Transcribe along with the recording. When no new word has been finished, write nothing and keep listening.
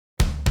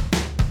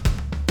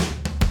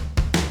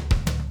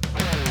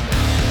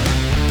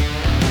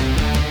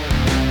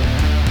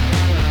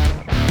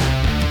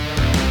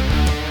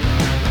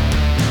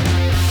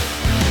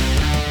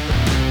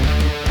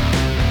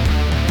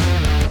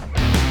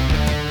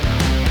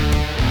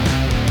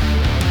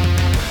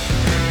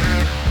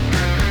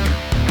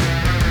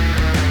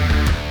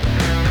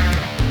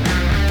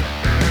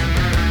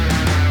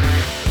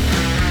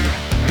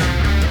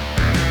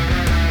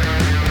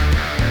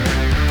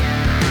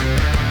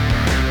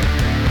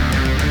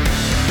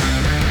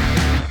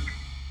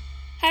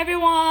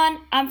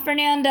everyone, I'm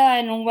Fernanda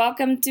and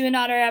welcome to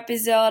another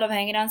episode of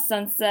Hanging on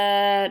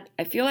Sunset.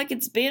 I feel like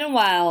it's been a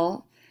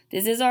while.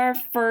 This is our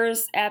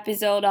first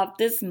episode of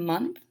this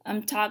month.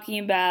 I'm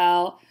talking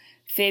about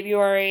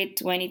February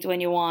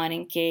 2021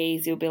 in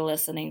case you'll be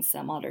listening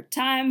some other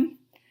time.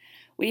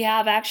 We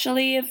have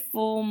actually a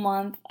full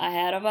month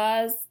ahead of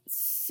us.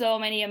 So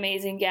many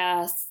amazing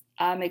guests.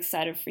 I'm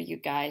excited for you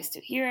guys to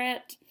hear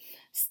it.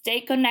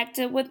 Stay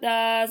connected with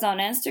us on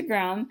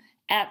Instagram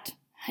at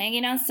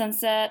Hanging on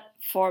Sunset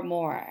for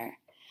more.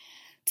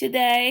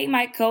 Today,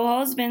 my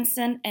co-host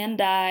Vincent and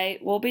I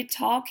will be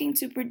talking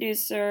to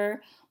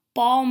producer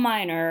Paul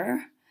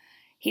Miner.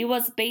 He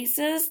was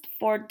bassist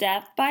for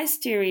Death by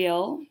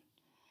Stereo.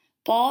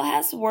 Paul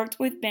has worked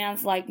with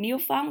bands like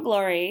Newfound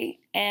Glory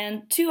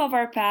and two of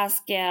our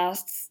past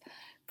guests,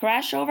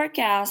 Crash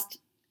Overcast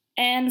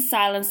and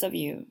Silence of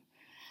You.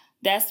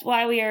 That's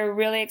why we are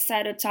really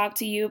excited to talk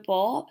to you,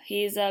 Paul.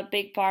 He's a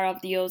big part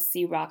of the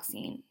OC rock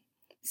scene.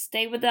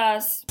 Stay with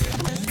us.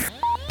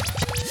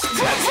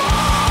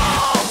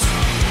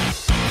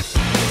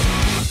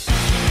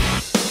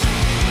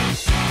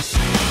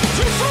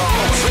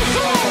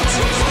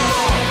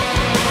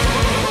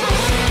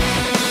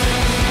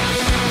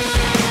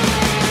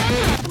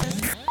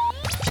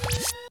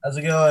 How's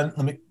it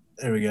going?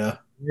 There we go.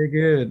 You're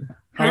good.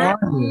 How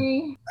are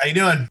you? How you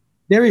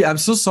doing? I'm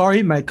so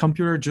sorry. My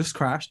computer just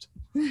crashed.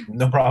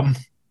 No problem.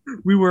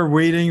 We were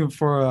waiting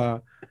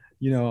for,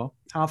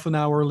 half an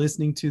hour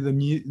listening to the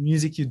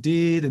music you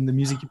did and the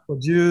music you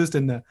produced,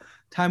 and the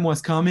time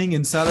was coming,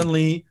 and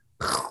suddenly.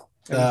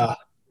 No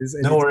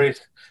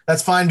worries.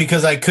 That's fine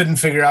because I couldn't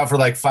figure out for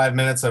like 5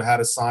 minutes of how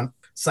to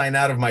sign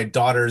out of my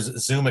daughter's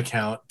Zoom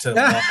account to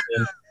log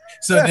in.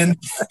 So it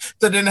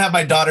didn't have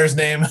my daughter's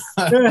name.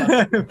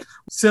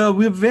 So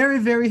we're very,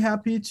 very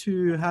happy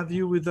to have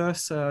you with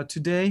us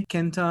today.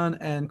 Kenton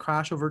and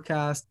Crash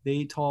Overcast,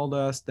 they told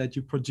us that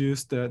you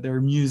produced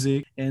their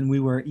music, and we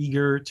were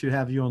eager to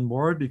have you on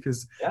board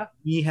because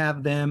we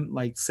have them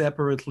like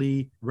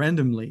separately,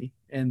 randomly,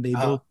 and they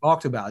both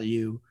talked about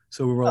you.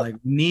 So we were like,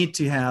 need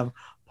to have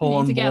Paul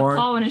on board. Get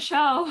Paul in a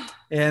show.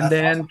 And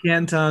then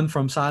Kenton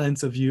from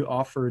Silence of You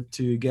offered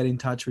to get in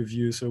touch with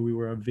you. So we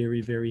were very,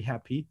 very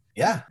happy.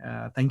 Yeah.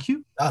 Thank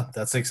you. Oh,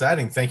 that's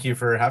exciting. Thank you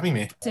for having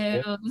me.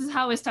 So this is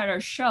how we start our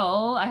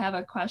show. I have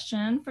a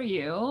question for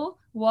you.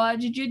 What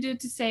did you do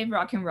to save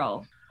rock and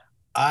roll?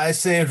 I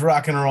saved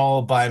rock and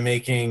roll by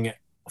making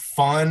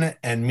fun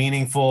and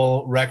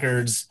meaningful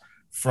records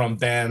from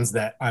bands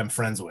that I'm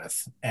friends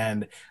with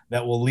and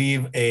that will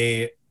leave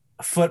a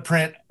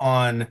footprint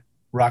on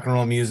rock and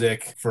roll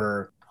music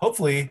for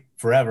hopefully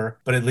forever,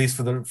 but at least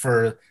for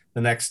the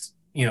next,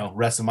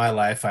 rest of my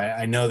life.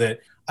 I know that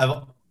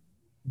I've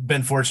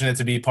been fortunate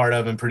to be part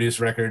of and produce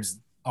records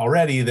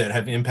already that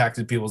have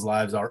impacted people's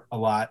lives a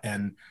lot.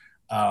 And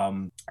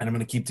I'm going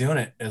to keep doing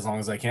it as long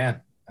as I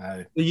can.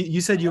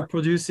 You said you're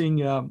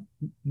producing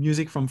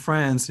music from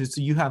France.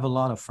 So you have a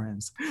lot of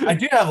friends. I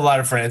do have a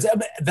lot of friends.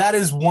 That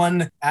is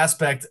one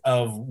aspect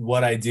of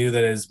what I do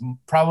that is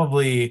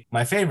probably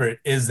my favorite,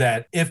 is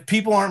that if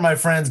people aren't my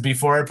friends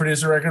before I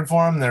produce a record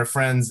for them, they're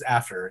friends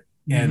after.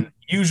 Mm-hmm. And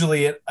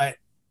usually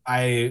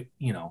I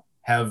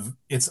have,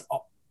 it's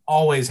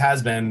always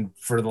has been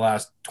for the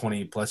last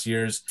 20 plus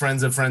years,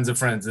 friends of friends of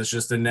friends. It's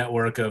just a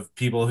network of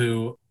people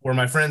who were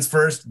my friends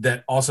first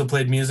that also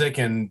played music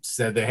and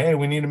said that, hey,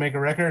 we need to make a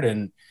record.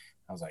 And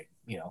I was like,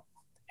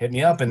 hit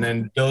me up. And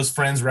then those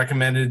friends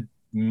recommended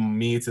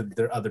me to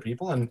their other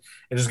people, and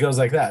it just goes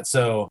like that.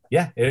 So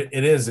yeah,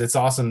 it is. It's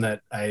awesome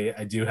that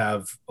I do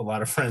have a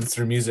lot of friends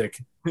through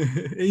music.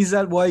 Is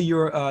that why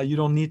you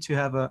don't need to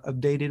have a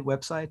updated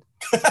website?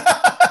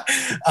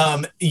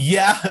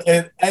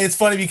 It's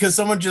funny because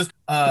someone just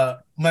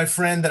my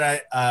friend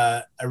that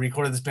I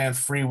recorded this band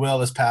Free Will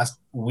this past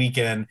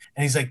weekend,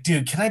 and he's like,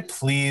 dude, can I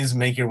please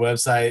make your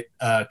website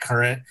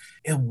current?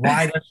 And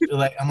why don't you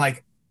I'm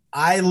like,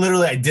 I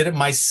did it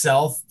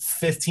myself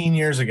 15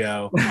 years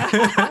ago.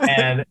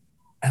 And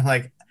I'm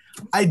like,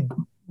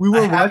 we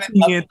were watching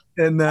it,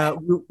 and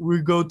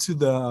we go to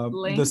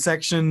the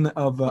section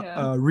of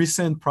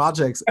recent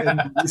projects,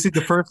 and you see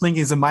the first link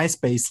is a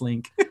MySpace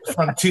link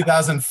from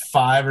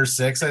 2005 or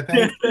 6, I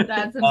think.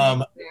 That's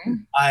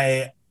amazing.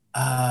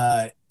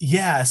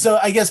 So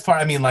I guess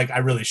I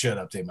really should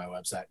update my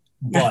website,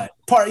 but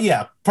part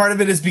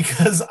of it is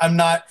because I'm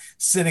not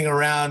sitting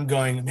around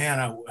going,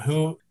 man,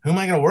 who am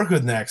I going to work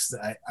with next?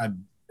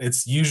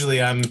 It's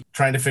usually I'm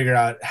trying to figure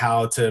out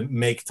how to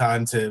make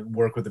time to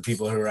work with the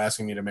people who are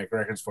asking me to make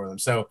records for them.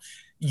 So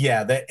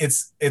yeah,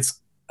 it's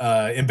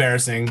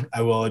embarrassing,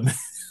 I will admit.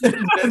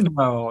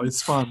 No,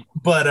 it's fun.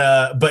 But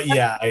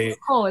yeah, it's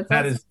cool. It's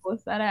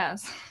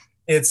badass.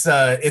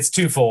 It's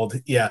twofold.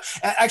 Yeah.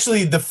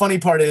 Actually, the funny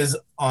part is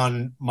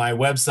on my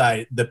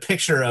website, the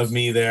picture of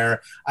me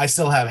there, I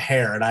still have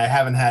hair, and I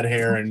haven't had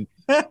hair in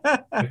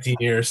 15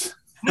 years.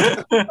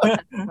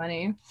 That's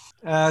funny.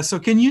 So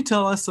can you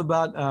tell us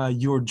about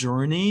your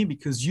journey?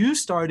 Because you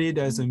started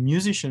as a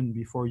musician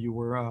before you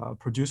were a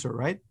producer,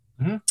 right?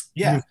 Mm-hmm.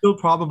 Yeah. You're still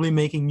probably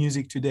making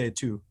music today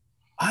too.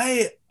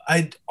 I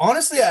I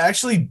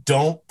actually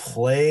don't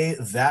play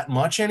that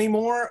much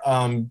anymore,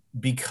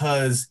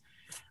 because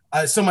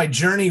so my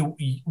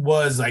journey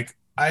was like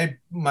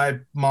my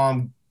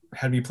mom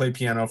had me play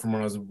piano from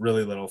when I was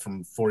really little,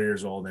 from 4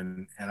 years old,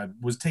 and I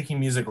was taking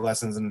music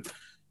lessons, and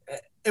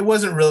it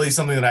wasn't really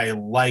something that I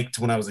liked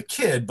when I was a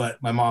kid,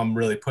 but my mom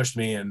really pushed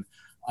me. And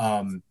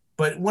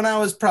but when I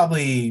was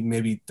probably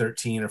maybe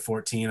 13 or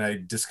 14,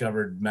 I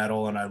discovered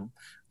metal, and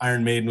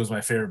Iron Maiden was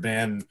my favorite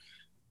band.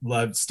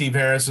 Loved Steve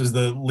Harris was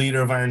the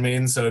leader of Iron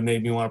Maiden, so it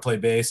made me want to play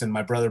bass. And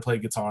my brother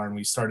played guitar, and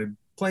we started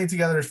playing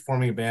together,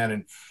 forming a band,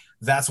 and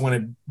that's when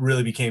it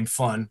really became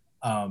fun.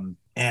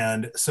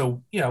 And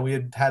so, we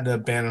had a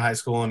band in high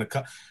school, and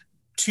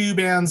two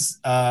bands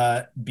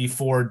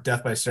before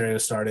Death by Stereo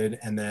started,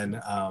 and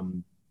then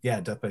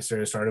Death by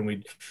Stereo started. And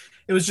we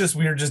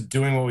were just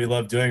doing what we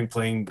loved doing,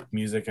 playing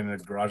music in a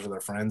garage with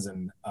our friends,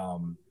 and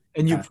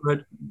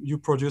you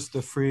produced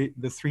the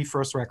three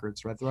first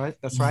records, right?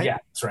 That's right. Yeah,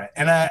 that's right.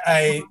 And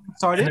I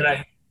started. And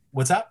then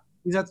what's up?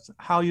 Is that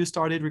how you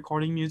started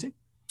recording music?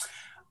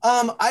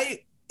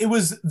 It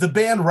was the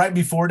band right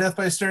before Death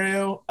by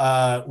Stereo.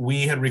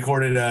 We had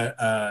recorded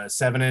a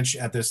 7-inch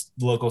at this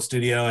local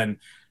studio, and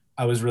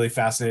I was really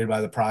fascinated by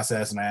the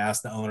process, and I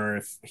asked the owner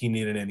if he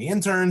needed any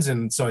interns,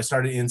 and so I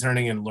started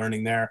interning and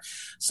learning there.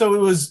 So it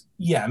was,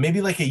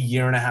 maybe like a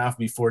year and a half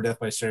before Death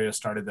by Stereo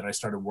started that I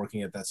started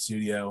working at that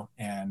studio.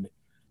 And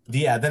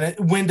then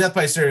when Death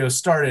by Stereo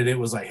started, it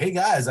was like, hey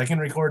guys, I can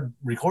record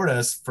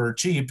us for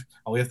cheap.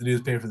 All we have to do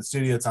is pay for the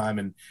studio time.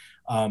 And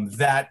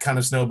that kind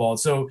of snowballed.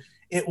 So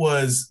it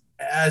was,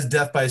 as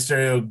Death by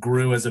Stereo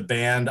grew as a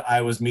band, I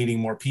was meeting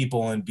more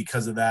people, and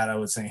because of that, I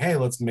was saying, hey,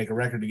 let's make a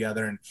record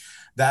together. And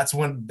that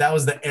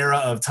was the era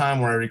of time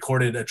where I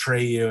recorded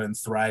Atreyu and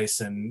Thrice,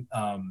 and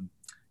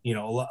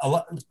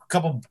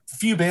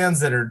few bands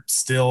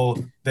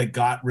that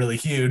got really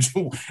huge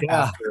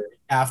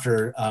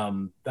after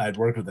I'd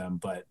worked with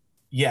them. But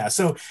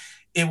so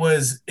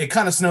it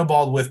kind of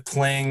snowballed with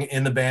playing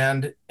in the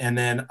band, and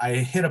then I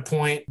hit a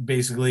point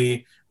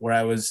basically where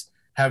I was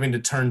having to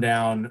turn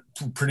down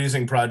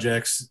producing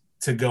projects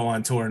to go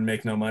on tour and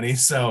make no money.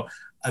 So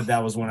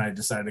that was when I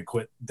decided to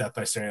quit Death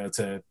by Stereo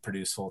to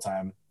produce full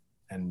time,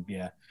 and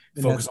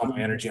focus all my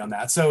energy on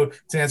that. So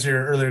to answer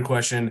your earlier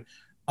question,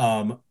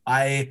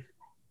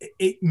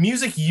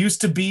 music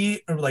used to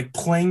be, or like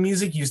playing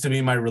music used to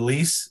be, my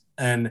release.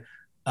 And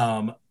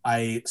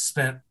I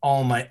spent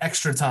all my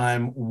extra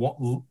time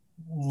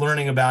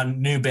learning about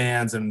new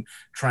bands and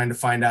trying to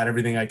find out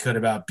everything I could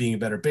about being a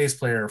better bass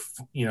player,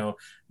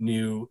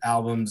 new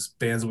albums,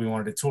 bands that we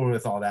wanted to tour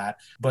with, all that.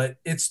 But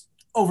it's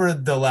over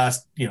the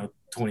last,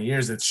 20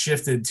 years, it's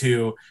shifted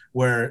to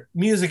where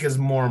music is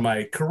more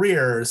my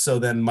career. So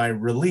then my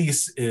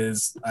release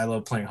is, I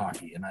love playing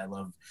hockey, and I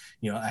love,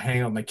 I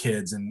hang out with my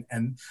kids,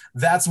 and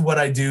that's what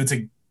I do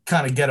to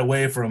kind of get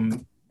away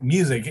from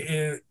music.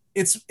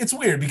 It's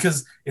weird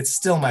because it's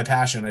still my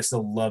passion. I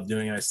still love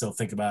doing it. I still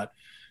think about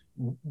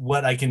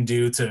what I can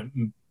do to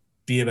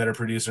be a better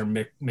producer,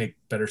 make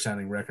better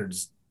sounding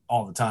records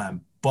all the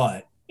time.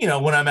 But,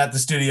 when I'm at the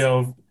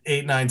studio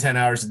 8, 9, 10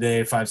 hours a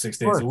day, 5, 6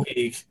 days a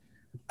week,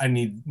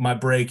 my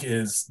break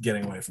is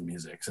getting away from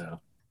music.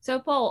 So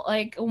Paul,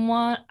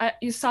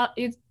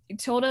 you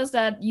told us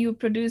that you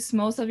produce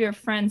most of your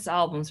friends'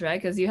 albums,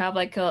 right? Because you have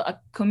like a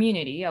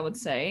community, I would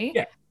say.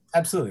 Yeah,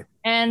 absolutely.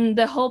 And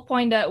the whole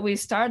point that we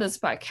started this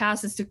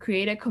podcast is to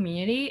create a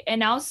community.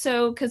 And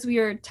also because we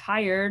are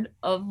tired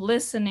of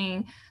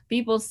listening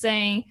people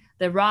saying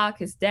the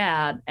rock is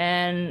dead.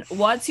 And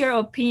what's your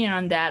opinion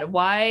on that?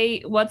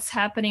 What's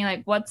happening?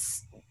 Like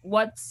what's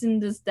in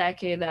this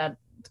decade that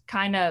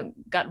kind of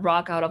got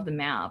rock out of the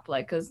map?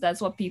 Like, because that's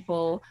what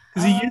people...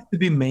 Because it used to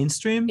be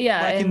mainstream,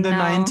 in the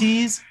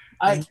 90s.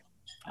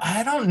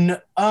 I don't know.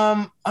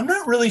 I'm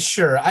not really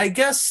sure. I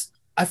guess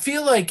I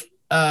feel like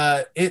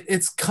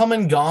it's come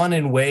and gone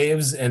in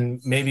waves, and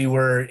maybe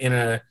we're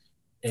in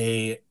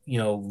a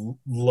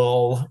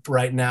lull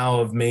right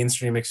now of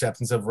mainstream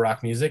acceptance of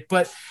rock music.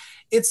 But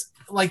it's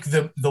like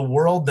the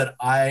world that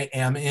I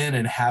am in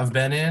and have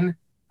been in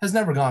has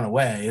never gone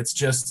away. It's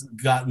just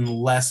gotten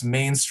less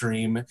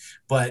mainstream,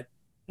 but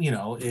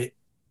it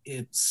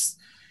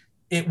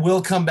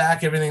will come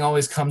back. Everything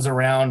always comes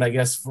around, I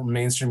guess, for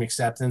mainstream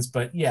acceptance.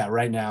 But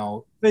right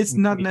now, it's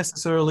not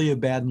necessarily a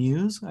bad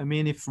news. I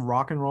mean, if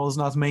rock and roll is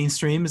not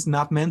mainstream, it's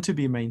not meant to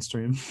be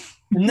mainstream.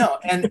 No,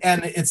 and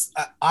it's,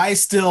 I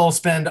still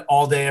spend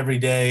all day, every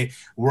day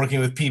working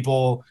with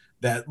people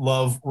that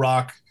love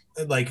rock,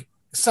 like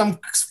some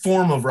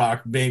form of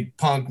rock, big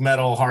punk,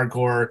 metal,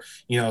 hardcore,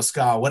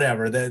 ska,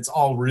 whatever. That's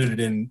all rooted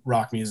in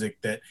rock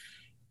music. That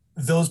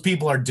those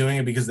people are doing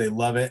it because they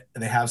love it,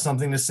 and they have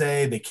something to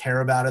say, they care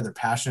about it, they're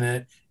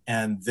passionate,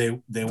 and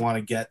they want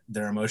to get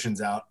their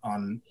emotions out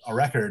on a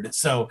record.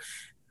 So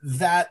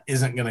that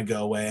isn't going to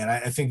go away. And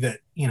I think that,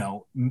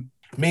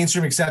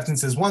 mainstream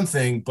acceptance is one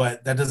thing,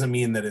 but that doesn't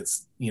mean that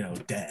it's,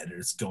 dead or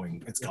it's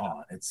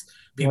gone. It's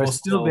There are people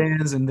still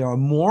bands, and there are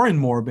more and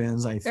more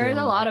bands. I think There's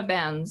a lot of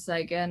bands,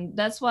 and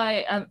that's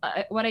why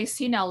what I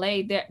see in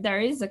LA, there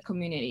is a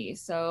community.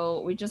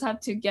 So we just have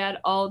to get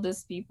all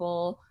these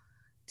people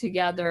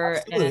together.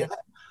 Absolutely.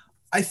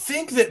 I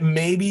think that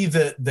maybe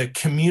the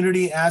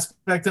community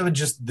aspect of it,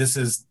 just this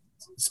is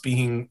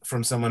speaking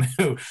from someone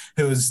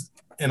who's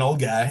an old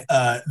guy,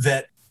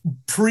 that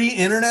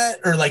pre-internet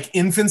or like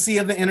infancy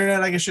of the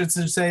internet, I guess I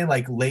should say,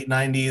 like late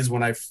 90s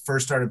when I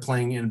first started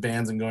playing in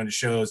bands and going to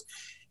shows,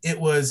 it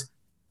was,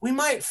 we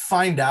might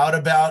find out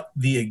about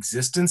the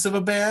existence of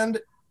a band,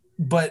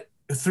 but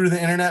through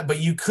the internet, but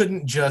you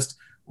couldn't just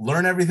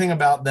learn everything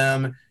about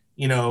them,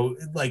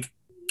 like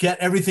get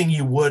everything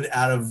you would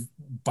out of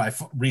by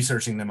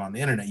researching them on the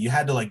internet. You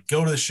had to like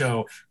go to the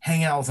show,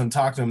 hang out with them,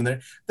 talk to them.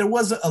 And there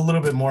was a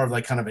little bit more of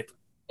like kind of it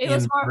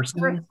was more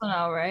personal,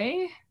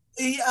 right?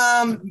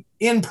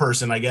 In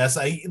person, I guess.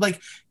 I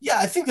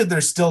think that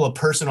there's still a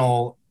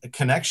personal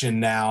connection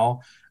now,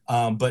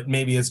 but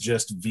maybe it's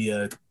just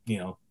via,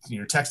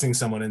 you're texting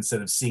someone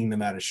instead of seeing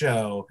them at a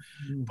show.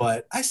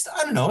 But I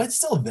don't know, it's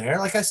still there.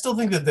 Like, I still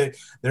think that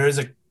there is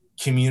a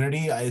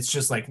community. It's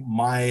just like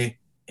my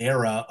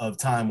era of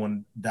time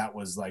when that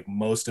was like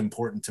most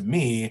important to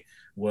me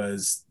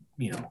was,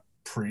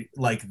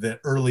 like the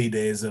early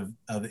days of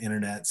the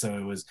internet. So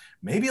it was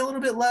maybe a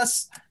little bit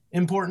less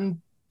important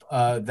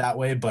that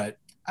way, but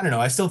I don't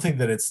know. I still think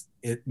that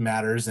it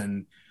matters,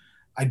 and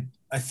I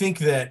think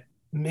that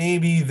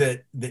maybe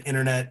that the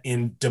internet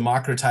in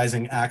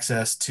democratizing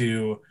access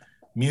to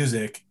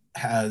music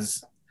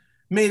has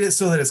made it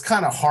so that it's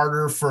kind of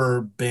harder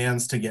for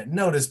bands to get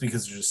noticed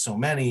because there's just so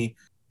many,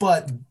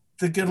 but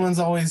the good ones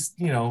always,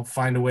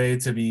 find a way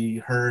to be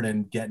heard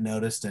and get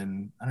noticed.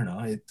 And I don't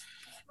know,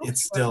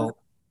 it's still,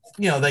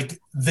 like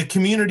the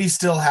community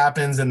still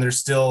happens, and there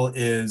still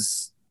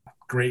is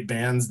great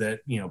bands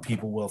that,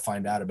 people will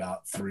find out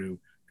about through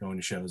going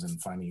to shows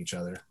and finding each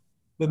other.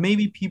 But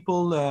maybe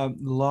people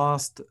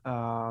lost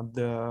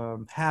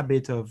the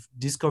habit of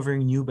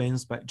discovering new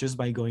bands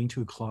by going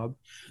to a club,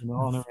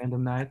 on a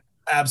random night.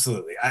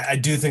 Absolutely. I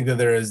do think that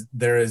there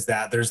is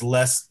that. There's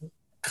less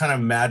kind of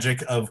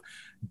magic of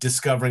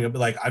discovering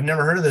like, I've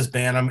never heard of this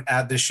band. I'm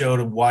at this show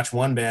to watch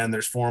one band.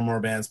 There's 4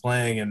 more bands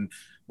playing, and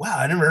wow,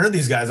 I never heard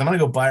these guys. I'm going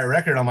to go buy a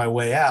record on my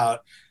way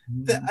out.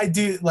 I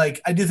do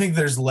think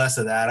there's less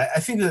of that. I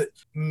think that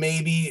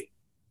maybe,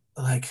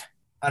 like,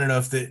 I don't know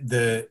if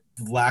the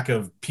lack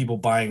of people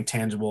buying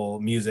tangible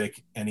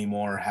music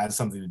anymore has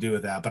something to do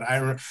with that, but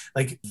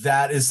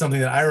that is something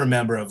that I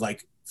remember of,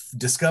 like,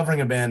 discovering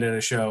a band at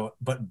a show,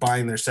 but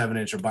buying their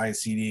 7-inch or buying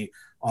CD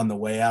on the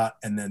way out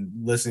and then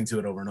listening to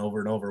it over and over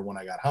and over when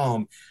I got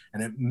home.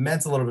 And it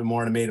meant a little bit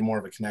more, and it made it more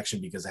of a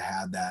connection because I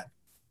had that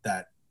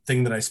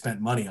thing that I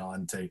spent money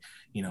on to,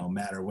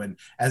 matter. When,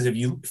 as if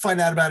you find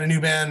out about a new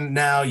band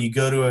now, you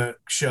go to a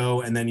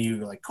show and then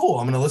you're like, cool,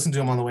 I'm going to listen to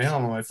them on the way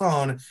home on my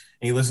phone, and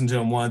you listen to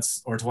them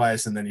once or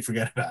twice and then you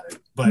forget about it.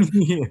 But,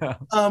 yeah.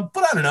 But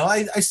I don't know.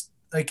 I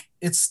like,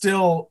 it's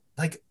still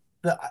like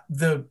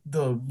the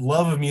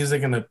love of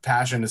music and the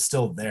passion is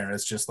still there.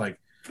 It's just like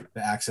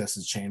the access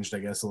has changed, I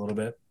guess, a little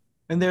bit.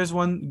 And there's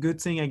one good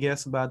thing, I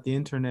guess, about the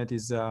internet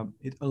is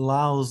it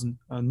allows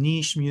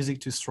niche music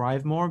to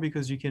strive more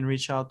because you can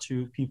reach out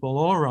to people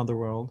all around the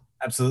world.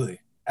 Absolutely.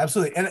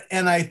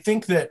 And I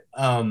think that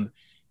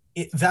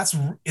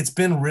it's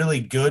been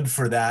really good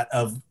for that,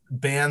 of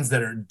bands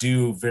that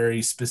do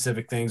very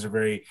specific things or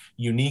very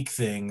unique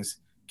things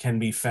can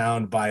be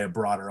found by a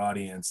broader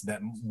audience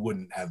that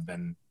wouldn't have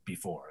been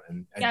before.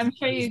 And I'm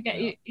sure you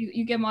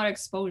get more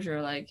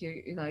exposure, like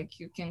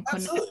you can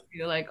connect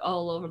you like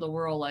all over the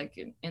world, like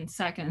in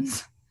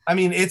seconds. I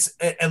mean, it's,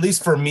 at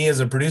least for me as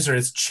a producer,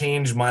 it's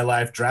changed my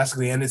life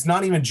drastically. And it's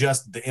not even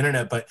just the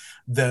internet, but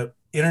the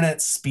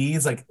internet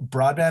speeds, like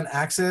broadband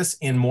access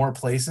in more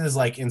places,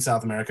 like in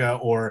South America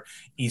or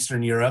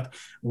Eastern Europe,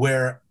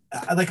 where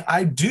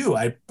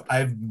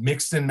I've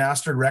mixed and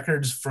mastered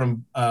records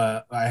from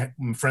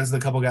I'm friends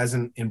with a couple guys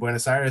in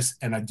Buenos Aires,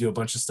 and I do a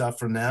bunch of stuff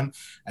from them.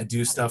 I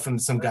do stuff from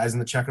some guys in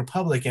the Czech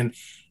Republic, and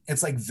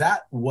it's like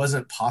that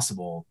wasn't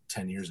possible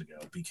 10 years ago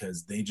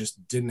because they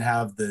just didn't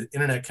have the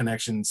internet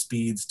connection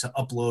speeds to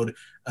upload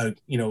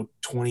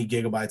 20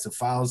 gigabytes of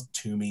files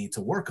to me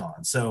to work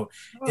on. So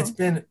it's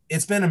been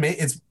amazing.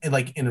 It's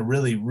like, in a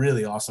really,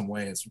 really awesome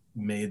way, it's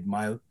made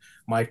my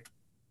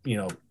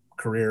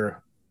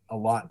career a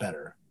lot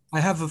better. I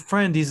have a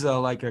friend, he's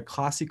like a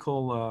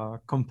classical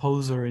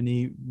composer, and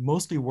he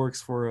mostly works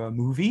for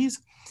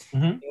movies.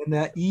 Mm-hmm.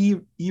 And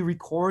he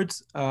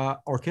records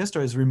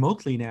orchestras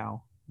remotely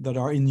now that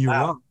are in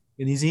Europe. Wow.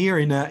 And he's here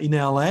in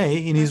LA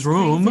in his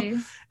room.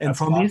 Crazy. And that's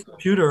from awesome. His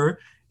computer,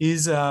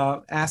 he's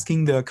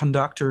asking the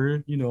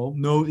conductor,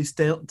 he's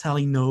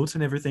telling notes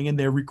and everything, and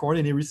they're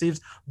recording. He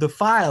receives the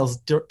files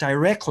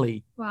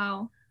directly.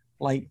 Wow.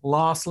 Like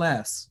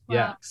lossless.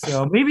 Yeah.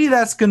 So maybe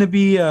that's going to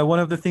be one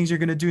of the things you're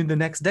going to do in the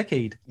next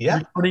decade. Yeah.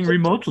 Recording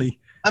remotely.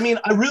 I mean,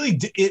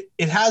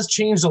 it has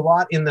changed a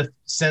lot in the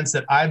sense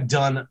that I've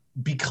done,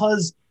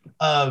 because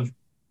of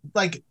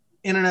like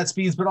internet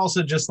speeds, but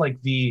also just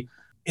like the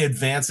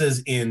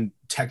advances in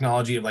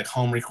technology of like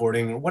home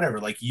recording or whatever.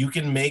 Like you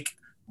can make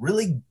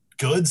really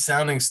good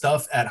sounding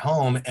stuff at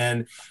home,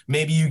 and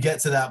maybe you get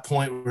to that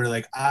point where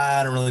like,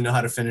 I don't really know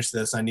how to finish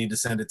this. I need to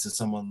send it to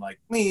someone like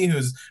me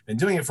who's been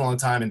doing it for a long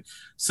time. And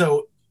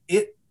so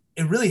it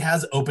really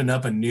has opened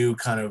up a new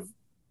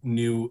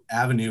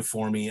avenue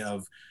for me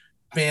of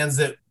bands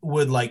that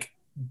would like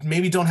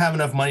maybe don't have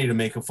enough money to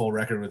make a full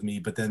record with me,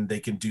 but then they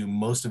can do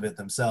most of it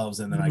themselves,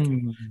 and then I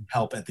can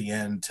help at the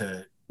end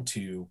to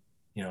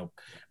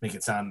make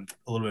it sound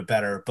a little bit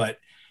better. But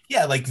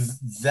yeah, like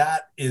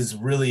that is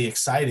really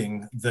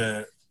exciting.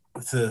 The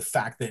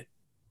fact that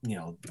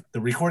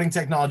the recording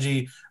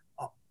technology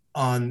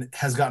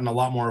has gotten a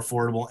lot more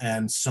affordable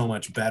and so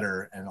much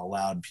better, and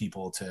allowed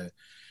people to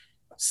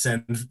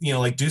send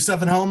like do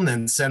stuff at home and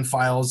then send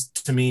files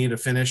to me to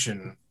finish.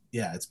 And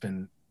yeah, it's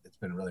been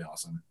really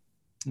awesome.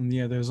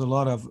 Yeah, there's a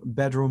lot of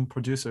bedroom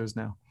producers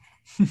now.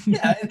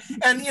 Yeah,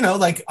 and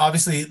like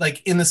obviously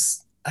like in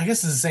this, I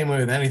guess it's the same way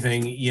with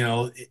anything,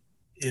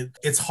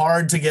 it's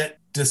hard to get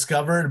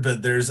discovered,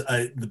 but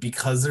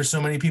because there's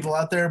so many people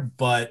out there,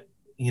 but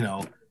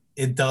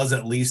it does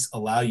at least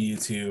allow you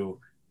to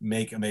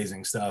make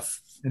amazing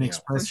stuff and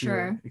express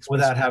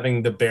without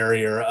having the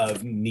barrier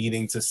of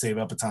needing to save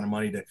up a ton of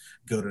money to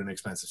go to an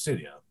expensive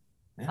studio.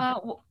 Yeah.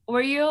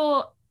 Where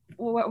you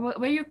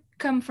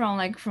come from?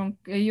 Like are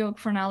you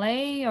from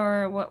LA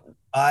or what?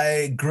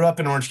 I grew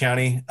up in Orange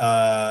County.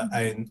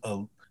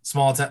 A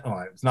small town.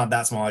 Well, it's not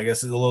that small, I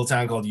guess. It's a little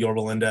town called Yorba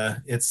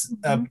Linda. It's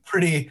a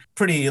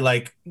pretty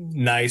like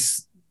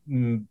nice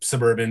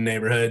suburban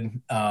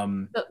neighborhood.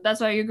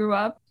 That's where you grew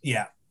up?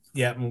 Yeah.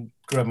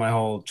 Grew up my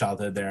whole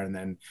childhood there, and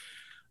then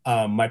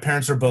my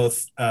parents were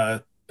both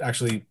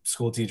actually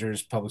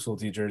public school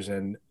teachers,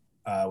 and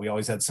we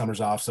always had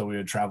summers off, so we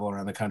would travel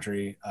around the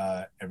country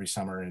every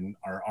summer in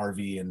our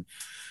RV. And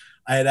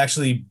I had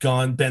actually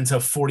been to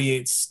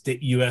 48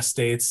 U.S.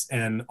 states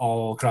and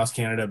all across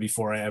Canada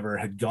before I ever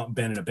had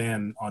been in a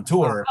band on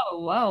tour.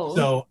 Oh, wow.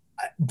 So,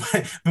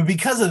 but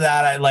because of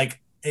that,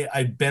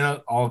 I'd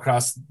been all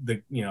across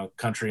the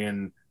country,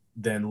 and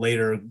then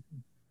later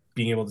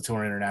being able to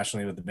tour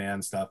internationally with the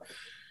band stuff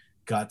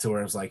got to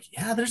where I was like,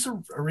 yeah, there's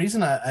a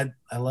reason I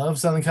love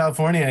Southern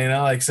California,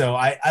 like, so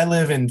I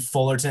live in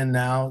Fullerton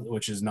now,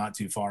 which is not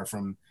too far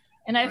from.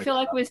 And I feel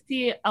like we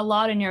see a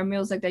lot in your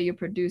music that you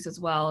produce as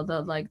well,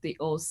 the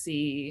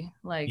OC,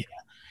 like.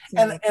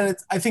 Yeah. And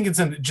I think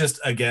it's just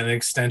again an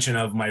extension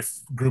of my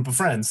group of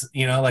friends,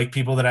 like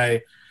people that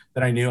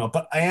I knew.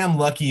 But I am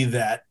lucky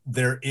that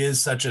there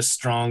is such a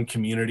strong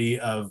community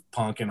of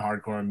punk and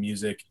hardcore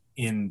music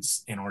in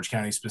Orange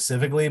County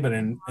specifically, but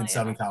in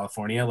Southern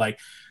California, like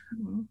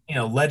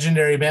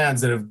legendary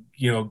bands that have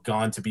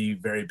gone to be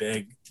very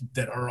big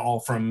that are all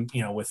from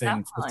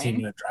within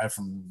 15-minute drive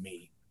from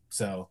me.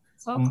 So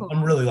cool.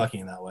 I'm really lucky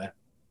in that way.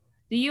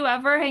 Do you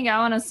ever hang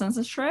out on a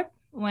Sunset Strip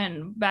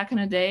when back in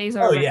the days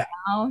or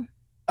now?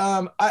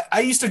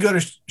 I used to go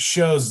to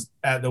shows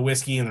at the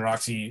Whiskey and the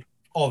Roxy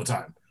all the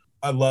time.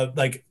 I loved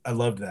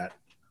that.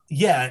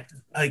 Yeah,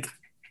 like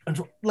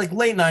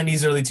late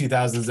 90s, early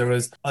 2000s, there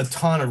was a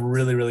ton of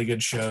really, really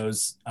good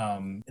shows.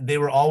 They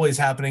were always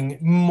happening,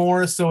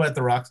 more so at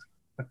the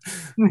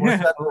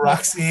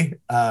Roxy,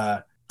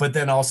 but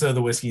then also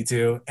the Whiskey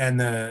too, and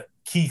the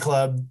Key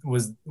Club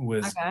was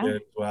good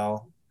as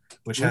well,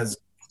 which has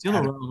still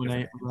around when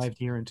I arrived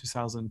here in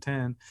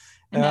 2010.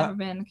 I've never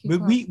been to Key but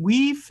Club.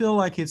 we feel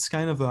like it's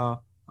kind of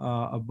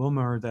a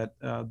bummer that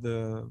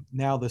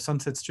the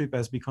Sunset Strip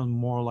has become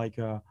more like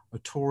a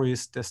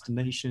tourist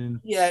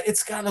destination. Yeah,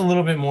 it's gotten a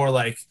little bit more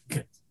like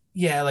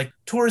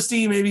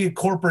touristy, maybe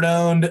corporate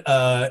owned,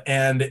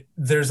 and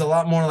there's a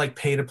lot more like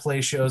pay to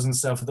play shows and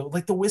stuff.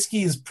 Like the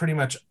Whiskey is pretty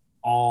much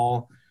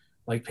all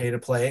like pay to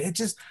play. It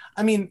just,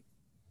 I mean,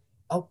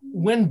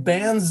 when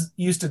bands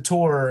used to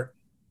tour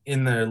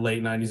in the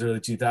late 90s,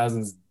 early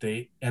 2000s,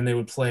 they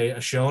would play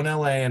a show in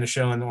LA and a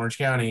show in Orange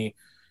County.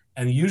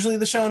 And usually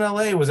the show in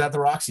LA was at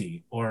the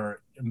Roxy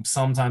or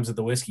sometimes at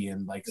the Whiskey.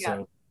 And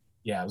so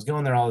I was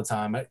going there all the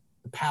time.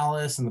 The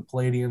Palace and the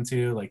Palladium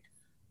too. Like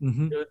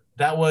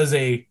that was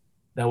a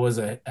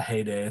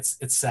heyday.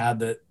 It's sad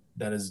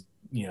that is,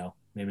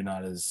 maybe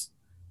not as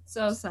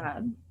so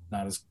sad,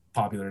 not as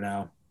popular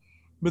now.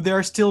 But there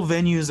are still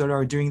venues that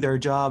are doing their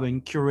job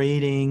and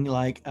curating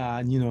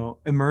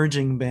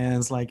emerging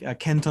bands. Like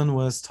Kenton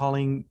was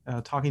talking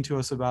to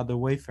us about the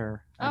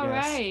Wayfarer.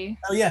 Right.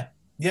 Oh yeah.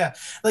 Yeah,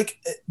 like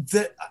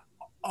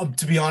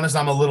to be honest,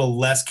 I'm a little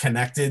less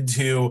connected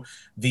to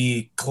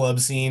the club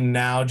scene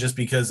now, just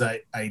because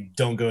I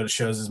don't go to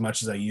shows as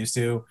much as I used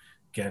to,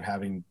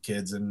 having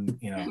kids and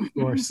of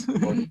course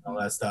all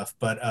that stuff.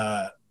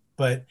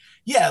 But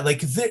yeah,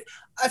 like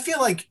I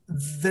feel like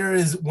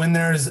when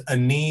there's a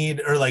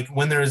need, or like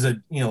when there's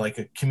a like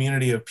a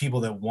community of people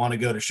that want to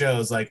go to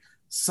shows, like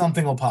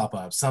something will pop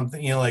up,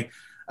 something like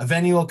a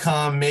venue will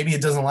come. Maybe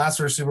it doesn't last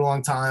for a super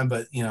long time,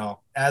 but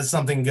as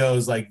something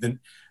goes, like the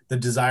the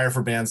desire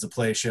for bands to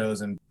play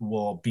shows and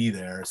will be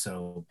there.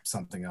 So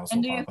something else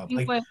And will do you pop up.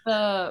 think Like,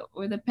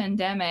 with the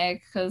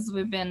pandemic, because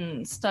we've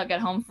been stuck at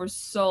home for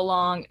so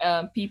long,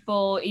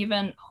 people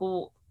even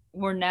who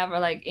were never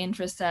like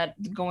interested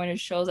in going to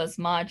shows as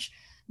much,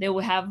 they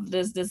will have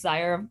this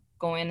desire of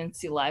going and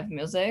see live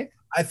music?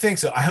 I think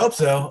so. I hope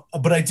so.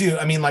 But I do.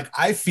 I mean, like,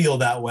 I feel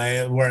that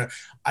way where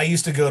I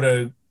used to go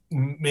to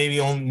maybe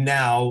only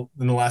now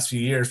in the last few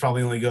years,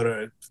 probably only go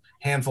to a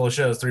handful of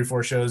shows,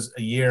 3-4 shows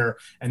a year.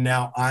 And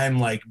now I'm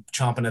like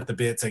chomping at the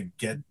bit to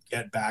get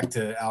back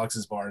to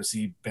Alex's bar to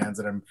see bands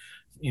that I'm,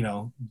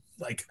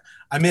 like,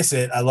 I miss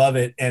it. I love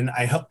it. And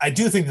I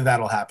do think that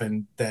that'll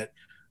happen, that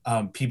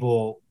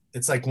people,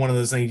 it's like one of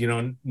those things you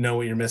don't know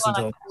what you're missing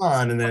until it's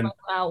on, and then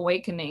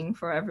awakening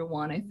for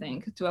everyone, I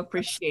think, to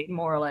appreciate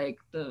more like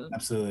the.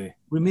 Absolutely,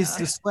 we miss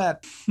the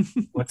sweat.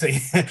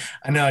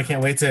 I know. I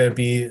can't wait to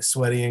be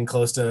sweaty and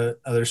close to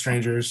other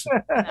strangers.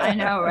 I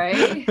know,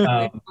 right?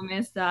 We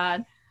miss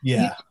that. Yeah.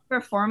 Do you miss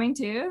performing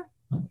too?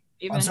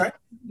 I'm sorry?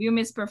 Do you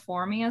miss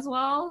performing as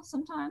well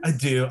sometimes? I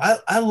do.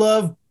 I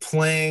love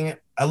playing.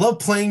 I love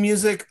playing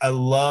music. I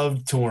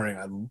love touring.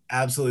 I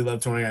absolutely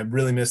love touring. I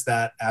really miss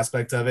that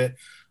aspect of it.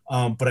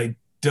 But I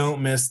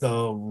don't miss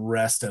the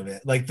rest of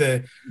it. Like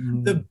the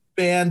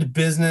band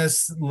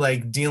business,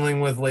 like dealing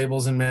with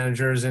labels and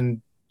managers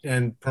and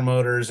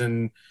promoters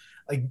and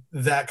like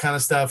that kind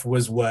of stuff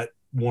was what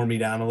wore me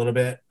down a little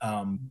bit.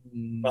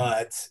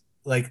 But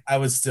like I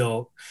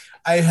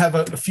have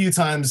a few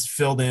times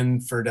filled in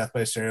for Death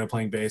by Stereo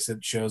playing bass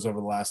at shows over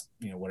the last,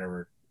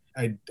 whatever.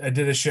 I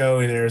did a show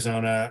in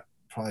Arizona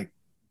probably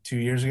 2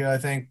 years ago, I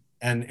think.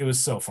 And it was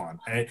so fun.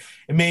 It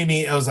made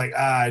me, I was like,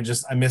 I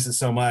miss it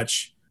so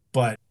much.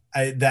 But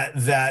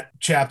that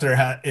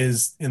chapter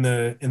is in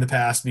the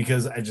past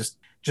because I just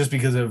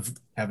because of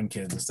having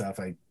kids and stuff,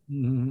 I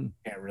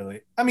can't really.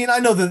 I mean, I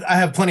know that I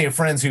have plenty of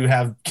friends who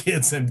have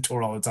kids and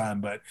tour all the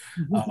time, but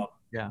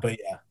but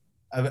yeah,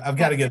 I've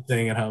got a good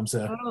thing at home.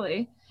 So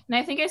totally. And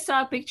I think I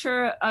saw a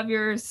picture of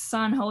your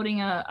son holding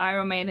a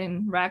Iron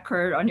Maiden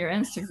record on your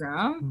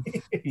Instagram.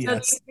 Yes.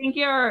 So do you think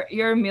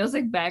your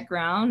music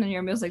background and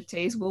your music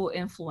taste will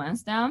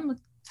influence them?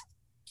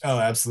 Oh,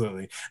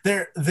 absolutely.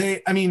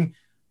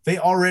 They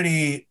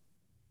already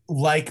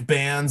like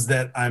bands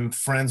that I'm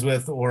friends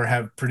with or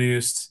have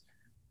produced.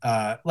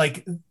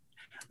 Like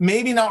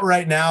maybe not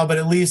right now, but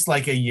at least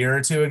like a year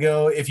or two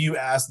ago, if you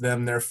asked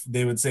them,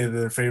 they would say that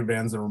their favorite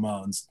band's the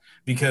Ramones,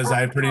 because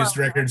I produced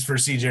records for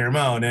CJ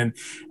Ramone. And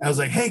I was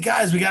like, hey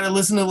guys, we got to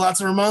listen to lots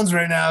of Ramones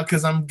right now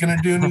because I'm going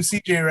to do a new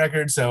CJ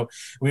record. So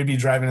we'd be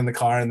driving in the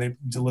car and they'd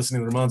listen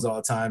to the Ramones all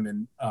the time.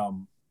 And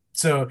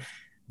so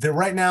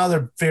right now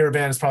their favorite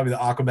band is probably the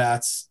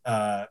Aquabats,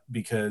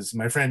 because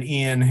my friend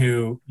Ian,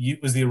 who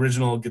was the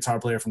original guitar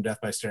player from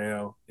Death by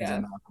Stereo, is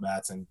in the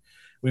Aquabats, and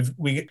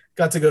we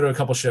got to go to a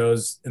couple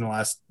shows in the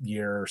last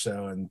year or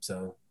so, and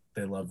so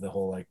they love the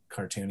whole like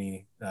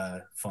cartoony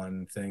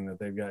fun thing that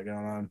they've got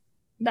going on.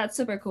 That's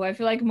super cool. I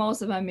feel like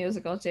most of my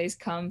musical taste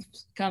comes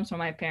from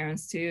my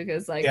parents too,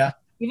 because like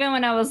even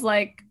when I was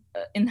like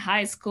in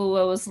high school,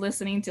 I was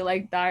listening to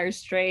like Dire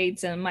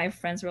Straits, and my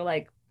friends were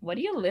like, what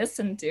do you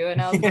listen to?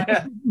 And I was like,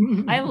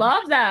 I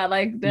love that.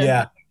 Like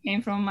that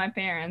came from my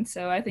parents.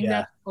 So I think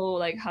that's cool,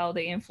 like how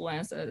they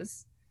influence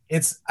us.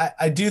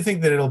 I do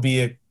think that it'll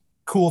be a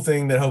cool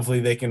thing that hopefully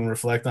they can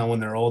reflect on when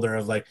they're older,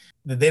 of like,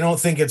 they don't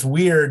think it's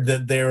weird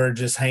that they were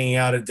just hanging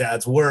out at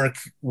dad's work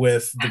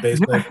with the bass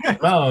player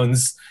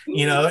Ramones,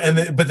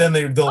 but then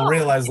they'll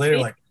realize later,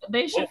 like,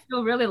 they should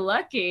feel really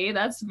lucky.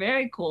 That's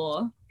very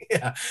cool.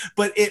 Yeah,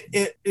 but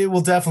it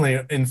will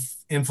definitely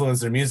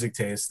influence their music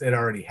taste. It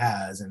already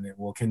has, and it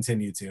will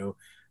continue to.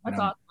 That's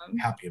I'm awesome.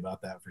 happy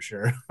about that for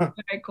sure.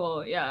 Very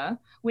cool. Yeah,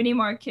 we need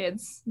more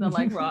kids that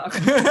like rock.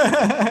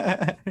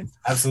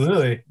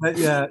 Absolutely. But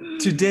yeah,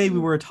 today we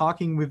were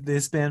talking with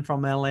this band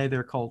from LA.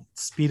 They're called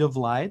Speed of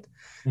Light,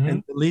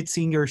 and the lead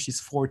singer, she's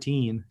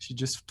 14. She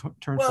just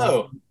turned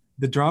 14.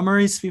 The drummer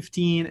is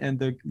 15, and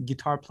the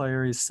guitar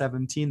player is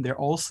 17. They're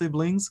all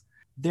siblings.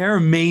 They're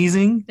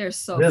amazing. They're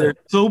so They're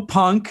so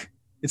punk.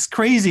 It's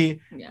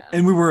crazy. Yeah.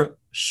 And we were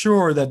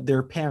sure that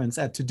their parents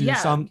had to do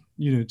some,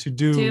 to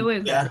do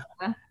with that.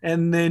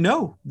 And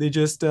they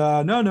just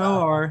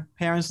our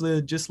parents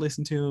just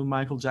listen to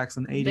Michael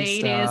Jackson 80s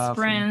stuff.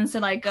 Prince,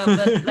 and like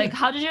like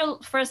how did you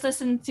first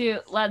listen to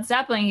Led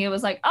Zeppelin? It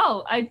was like,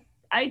 I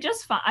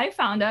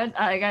found out,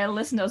 like I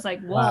listened, I was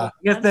like, whoa. I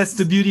guess that's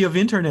the beauty of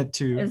internet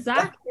too.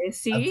 Exactly.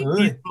 See,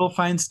 people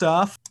find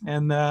stuff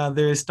and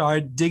they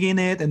start digging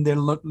it, and they're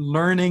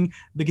learning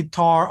the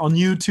guitar on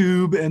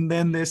YouTube, and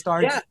then they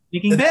start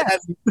making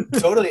that.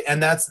 Totally.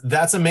 And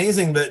that's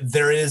amazing that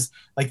there is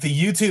like the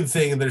YouTube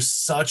thing. There's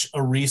such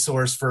a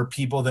resource for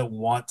people that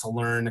want to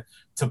learn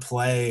to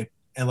play,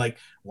 and like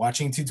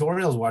watching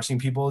tutorials, watching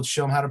people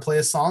show them how to play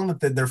a song,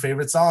 their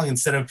favorite song,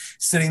 instead of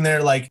sitting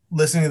there like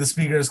listening to the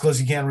speaker as close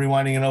as you can,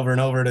 rewinding it over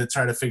and over to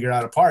try to figure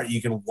out a part.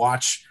 You can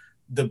watch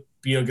the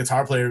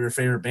guitar player of your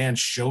favorite band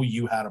show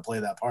you how to play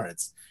that part.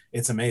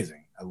 It's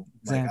amazing. I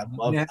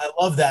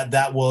love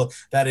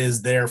that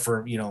is there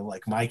for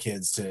like my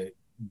kids to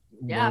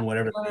learn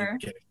whatever sure.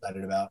 they get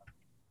excited about.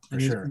 For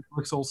And sure. it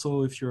works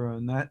also if you're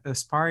an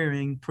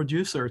aspiring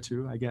producer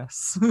too, I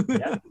guess.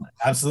 Yeah,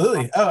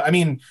 absolutely. Oh, I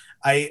mean,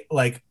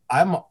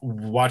 I'm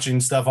watching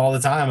stuff all the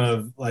time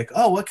of like,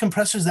 oh, what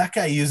compressor's that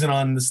guy using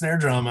on the snare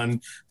drum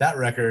on that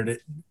record?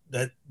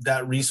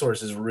 That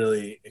resource is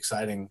really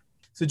exciting.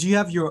 So do you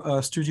have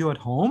your studio at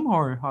home,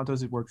 or how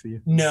does it work for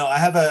you? No, I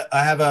have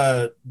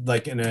a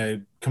like in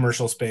a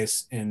commercial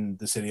space in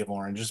the city of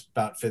Orange, just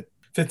about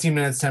 15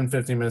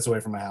 minutes away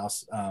from my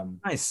house.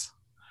 Nice.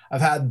 I've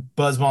had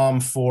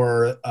Buzzbomb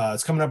for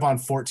it's coming up on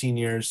 14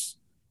 years.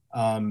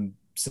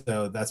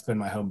 So that's been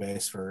my home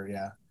base for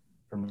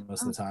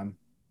most of the time.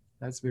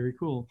 That's very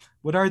cool.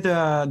 What are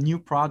the new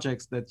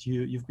projects that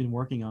you've been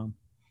working on?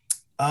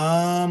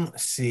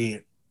 Let's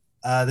see.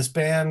 This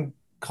band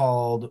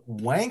called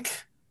Wank.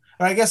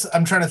 Or I guess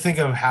I'm trying to think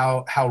of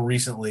how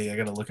recently. I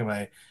gotta look at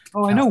my.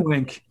 Oh, I know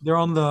Wink. They're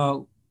on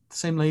the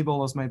same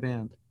label as my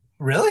band.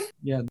 Really?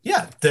 Yeah.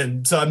 Yeah.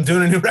 Then so I'm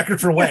doing a new record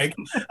for Wank.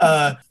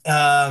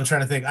 I'm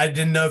trying to think. I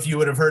didn't know if you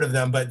would have heard of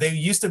them, but they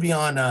used to be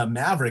on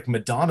Maverick,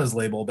 Madonna's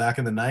label back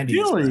in the 90s.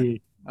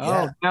 Really?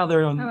 Yeah. Oh, now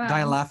they're on wow.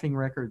 Die Laughing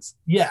Records.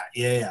 Yeah.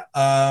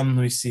 Let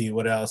me see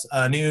what else.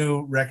 A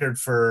new record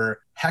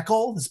for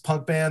Heckle, this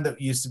punk band that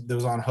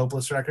was on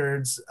Hopeless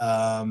Records.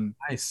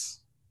 Nice.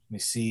 Let me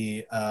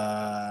see.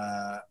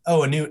 A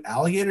new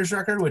Alligators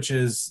record, which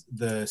is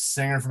the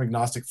singer from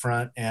Agnostic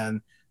Front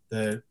and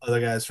the other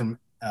guys from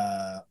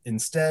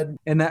Instead.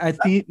 And I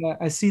think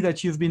I see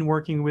that you've been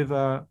working with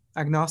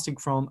Agnostic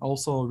Front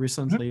also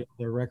recently.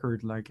 The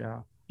record,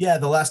 Yeah,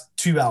 the last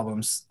 2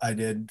 albums I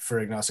did for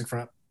Agnostic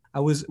Front.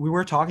 we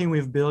were talking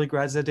with Billy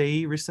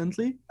Grazadei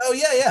recently. Oh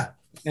yeah.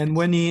 And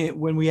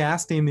when we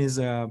asked him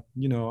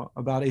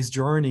about his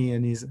journey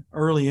and his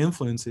early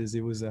influences,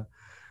 it was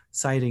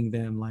citing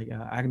them like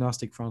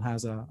Agnostic Front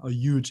has a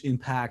huge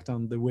impact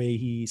on the way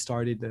he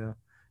started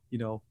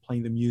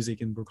playing the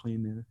music in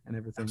Brooklyn and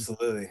everything.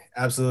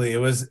 Absolutely.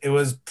 It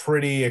was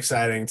pretty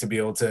exciting to be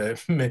able to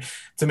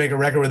make a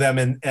record with them,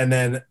 and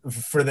then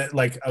for that,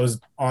 like, I was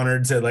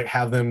honored to like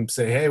have them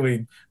say, hey,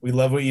 we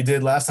love what you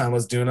did last time.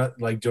 Let's do it,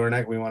 like, do our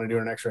next. We want to do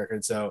our next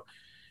record. So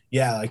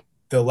yeah, like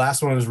the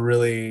last one was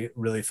really,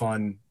 really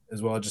fun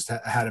as well. Just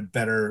had a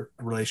better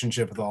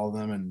relationship with all of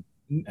them,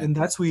 and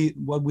that's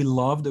what we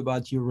loved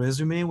about your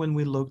resume when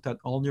we looked at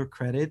all your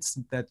credits,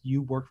 that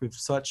you worked with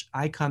such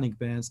iconic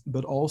bands,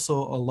 but also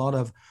a lot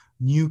of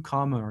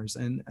newcomers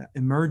and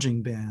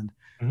emerging band,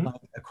 like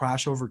a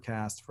Crash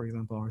Overcast, for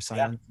example, or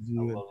Silent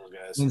View. I love those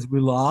guys. We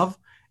love.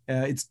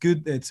 It's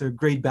good. It's a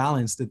great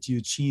balance that you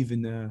achieve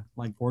in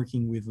like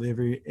working with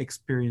very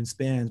experienced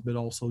bands, but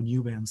also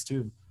new bands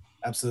too.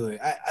 Absolutely.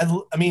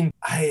 I mean,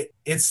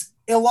 it's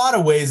in a lot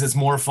of ways it's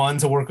more fun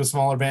to work with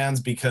smaller bands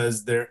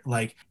because they're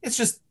like, it's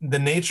just the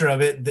nature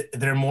of it.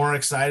 They're more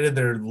excited.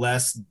 They're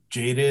less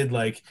jaded.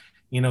 Like,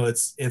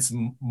 it's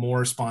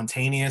more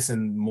spontaneous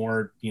and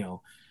more,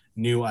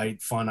 new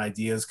fun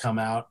ideas come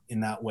out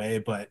in that way.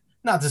 But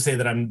not to say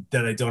that I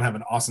don't have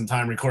an awesome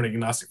time recording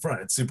Agnostic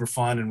Front. It's super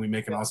fun and we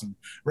make an awesome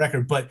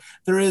record, but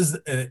there is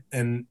the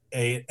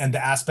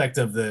aspect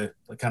of the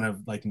kind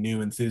of like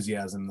new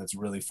enthusiasm that's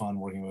really fun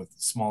working with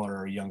smaller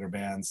or younger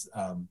bands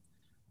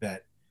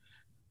that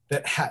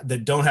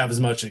don't have as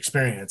much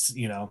experience.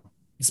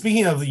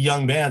 Speaking of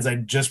young bands, I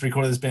just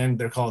recorded this band.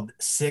 They're called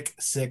Sick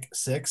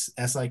Six,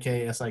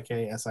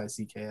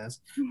 SIKSIKSICKS.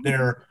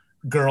 They're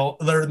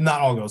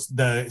not all girls.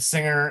 The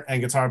singer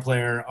and guitar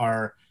player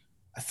are,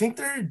 I think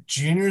they're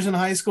juniors in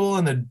high school,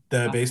 and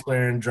the bass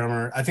player and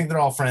drummer, I think they're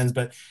all friends,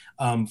 but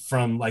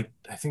from like,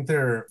 I think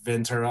they're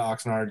Ventura,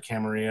 Oxnard,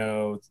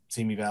 Camarillo,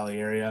 Simi Valley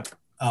area.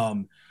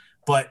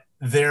 But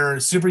they're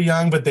super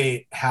young, but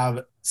they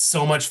have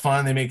so much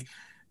fun. They make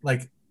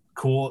like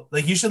cool,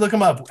 like, you should look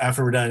them up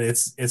after we're done.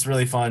 It's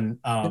really fun.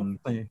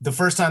 The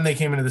first time they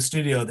came into the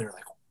studio, they were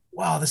like,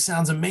 wow, this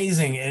sounds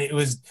amazing.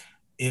 And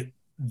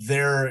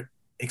their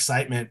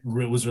excitement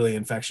was really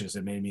infectious.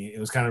 It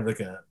was kind of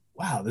like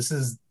wow,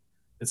 it's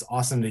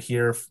awesome to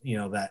hear,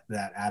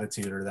 that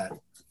attitude or that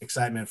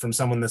excitement from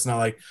someone that's not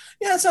like,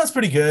 yeah, it sounds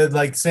pretty good.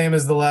 Like same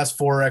as the last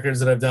 4 records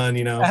that I've done,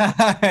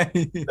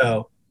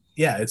 So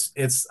yeah,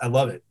 I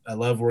love it. I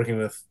love working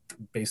with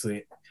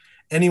basically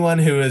anyone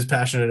who is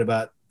passionate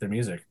about their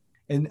music.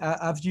 And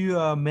have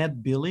you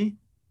met Billy?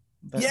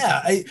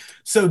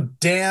 So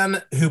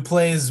Dan, who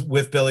plays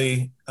with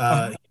Billy,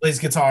 he plays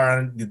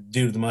guitar, the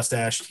dude with the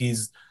mustache.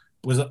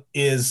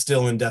 Is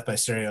still in Death by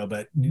Stereo,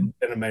 but been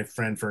my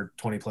friend for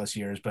 20 plus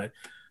years. But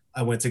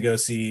I went to go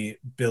see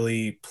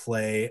Billy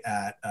play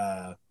at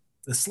the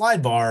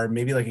Slide Bar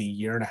maybe like a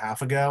year and a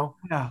half ago.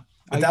 Yeah.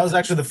 But that was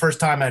actually the first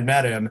time I'd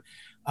met him.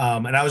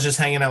 And I was just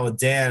hanging out with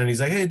Dan, and he's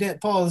like, hey, Dan,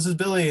 Paul, this is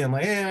Billy. I'm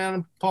like, hey, man,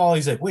 I'm Paul.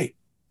 He's like, wait,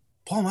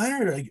 Paul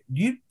Miner, like,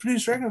 you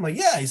produce record? I'm like,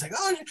 yeah. He's like,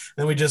 oh.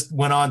 Then we just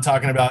went on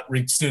talking about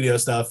studio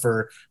stuff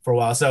for a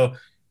while. So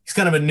he's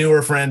kind of a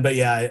newer friend, but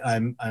yeah,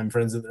 I'm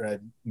friends with, I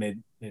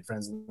made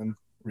friends with him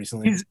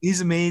recently.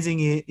 He's amazing.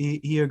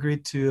 He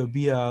agreed to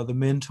be the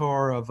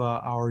mentor of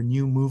our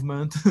new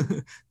movement,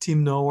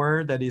 Team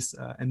Nowhere. That is,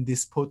 and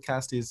this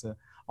podcast is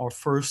our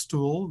first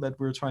tool that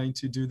we're trying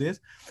to do this.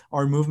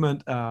 Our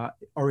movement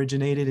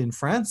originated in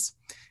France,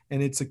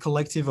 and it's a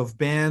collective of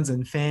bands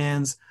and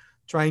fans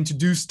trying to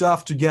do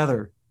stuff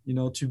together,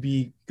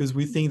 because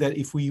we think that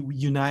if we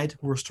unite,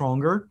 we're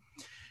stronger.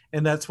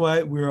 And that's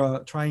why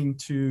we're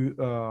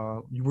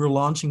we're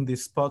launching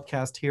this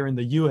podcast here in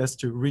the US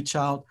to reach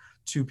out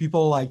to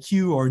people like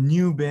you or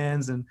new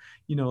bands and,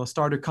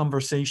 start a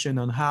conversation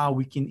on how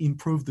we can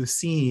improve the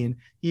scene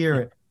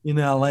here in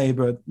LA,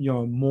 but,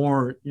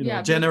 more,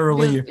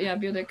 generally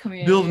build a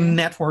community, build a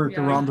network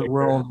around the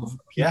world of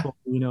people,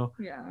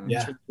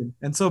 Yeah.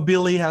 And so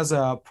Billy has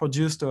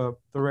produced the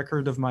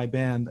record of my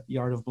band, The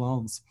Art of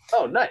Blondes.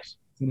 Oh, nice.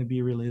 It's going to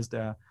be released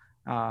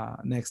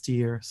next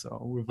year. So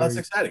we're That's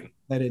very exciting.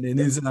 excited. And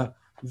he's a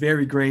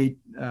very great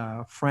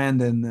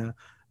friend and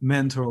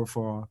mentor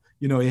for,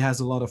 he has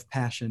a lot of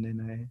passion.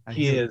 And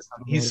He is.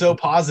 He's so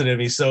positive.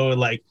 He's so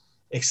like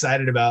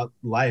excited about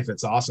life.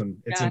 It's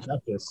awesome. It's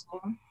infectious.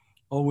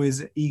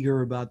 Always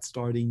eager about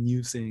starting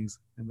new things.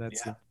 And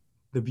that's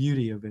the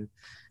beauty of it.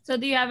 So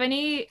do you have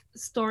any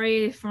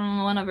story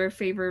from one of your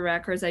favorite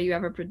records that you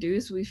ever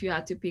produced, if you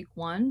had to pick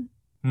one?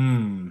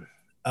 Trying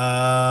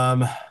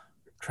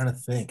to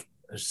think.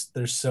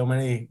 There's so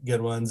many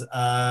good ones.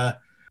 One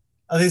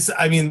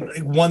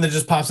that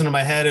just pops into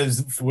my head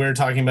is we're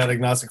talking about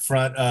Agnostic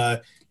Front.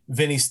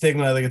 Vinny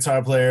Stigma, the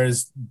guitar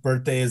player's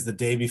birthday is the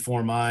day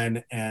before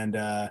mine, and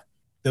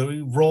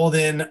we rolled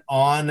in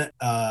on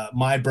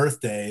my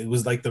birthday. It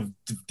was like the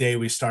day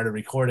we started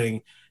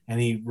recording, and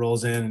he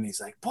rolls in and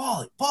he's like,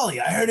 Paulie,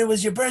 I heard it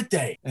was your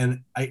birthday.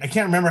 And I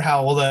can't remember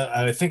how old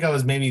I think I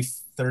was maybe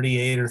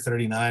 38 or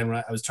 39 when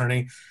I was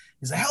turning.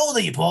 He's like, how old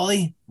are you,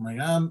 Paulie? I'm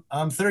like,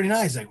 I'm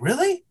 39. He's like,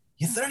 really?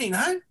 You're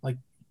 39? Like,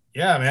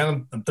 yeah,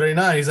 man, I'm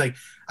 39. He's like,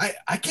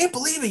 I can't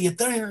believe it. You're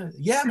 39.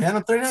 Yeah, man,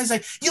 I'm 39. He's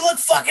like, you look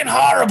fucking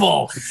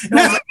horrible. And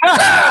I was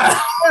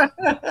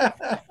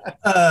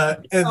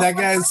like, and that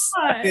guy's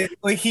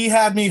like, he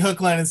had me hook,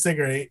 line, and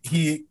sinker.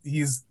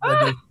 He's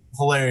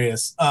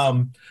hilarious.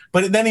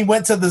 But then he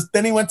went to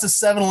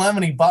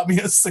 7-Eleven. He bought me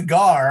a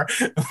cigar.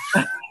 He's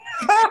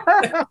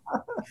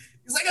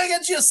like, I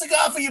got you a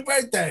cigar for your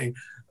birthday.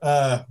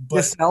 But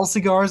they sell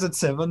cigars at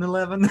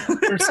 7-Eleven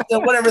or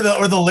whatever,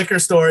 or the liquor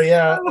store.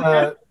 Yeah.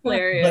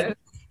 Hilarious. But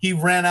he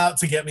ran out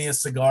to get me a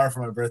cigar for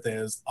my birthday.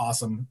 It was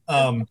awesome.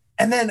 And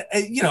then,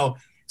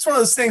 it's one of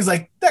those things,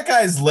 like, that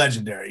guy is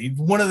legendary.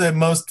 One of the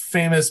most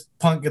famous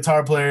punk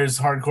guitar players,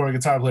 hardcore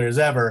guitar players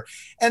ever.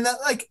 And that,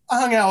 like,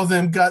 I hung out with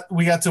him,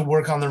 we got to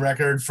work on the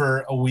record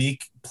for a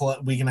week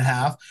and a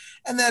half.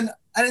 And then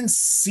I didn't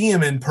see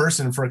him in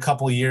person for a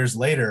couple of years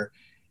later.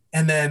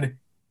 And then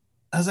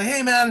I was like,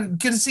 hey, man,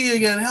 good to see you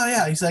again. Hell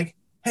yeah. He's like,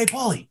 hey,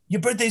 Paulie,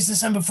 your birthday's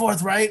December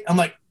 4th, right? I'm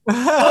like,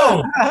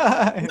 oh,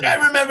 I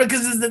remember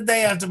because it's the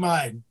day after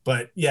mine.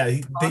 But yeah,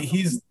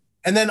 he's,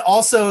 and then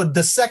also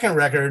the second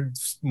record,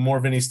 more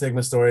Vinny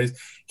Stigma stories.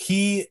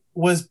 He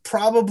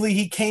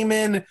came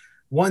in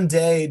one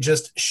day,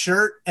 just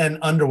shirt and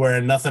underwear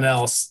and nothing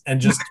else,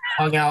 and just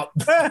hung out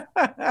the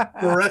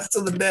rest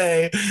of the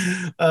day.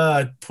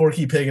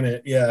 Porky Pigging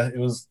it. Yeah, it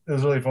was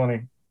really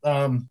funny.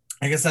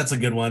 I guess that's a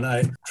good one.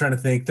 I'm trying to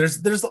think.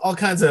 There's all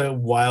kinds of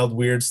wild,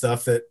 weird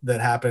stuff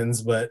that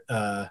happens, but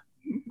I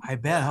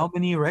bet. How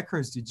many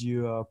records did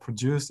you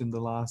produce in the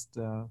last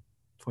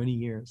 20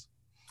 years?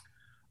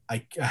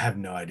 I have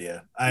no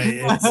idea.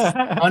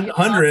 It's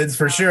hundreds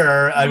for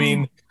sure. I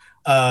mean,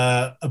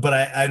 but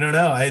I don't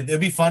know. It'd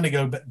be fun to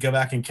go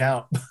back and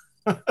count.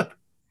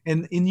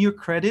 And in your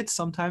credits,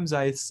 sometimes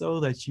I saw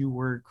that you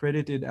were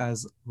credited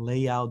as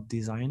layout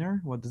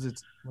designer. What does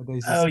it?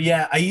 Oh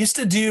yeah, I used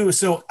to do.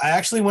 So I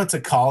actually went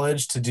to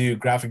college to do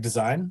graphic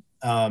design.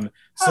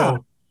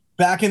 So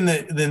back in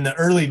the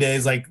early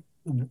days, like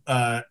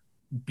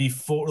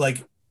before,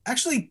 like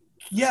actually,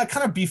 yeah,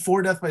 kind of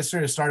before Death by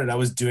Stereo started, I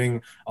was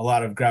doing a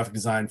lot of graphic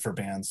design for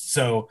bands.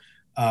 So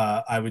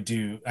I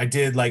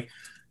did like,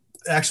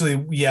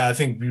 actually, yeah, I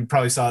think you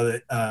probably saw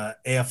the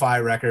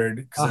AFI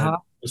record.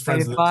 Was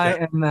friends with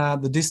and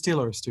the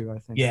Distillers too, I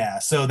think. Yeah,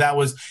 so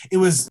it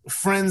was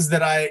friends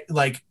that I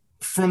like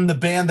from the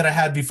band that I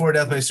had before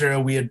Death by Stereo.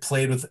 We had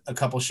played with a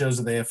couple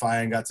shows with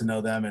AFI and got to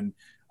know them, and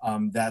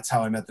that's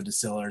how I met the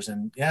Distillers.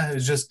 And yeah, it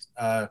was just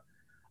I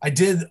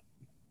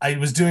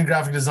was doing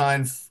graphic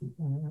design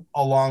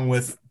along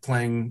with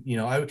playing.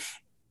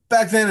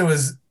 Back then it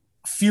was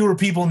fewer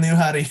people knew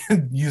how to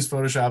use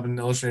Photoshop and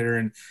Illustrator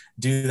and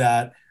do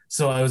that.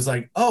 So I was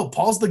like, oh,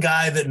 Paul's the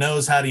guy that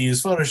knows how to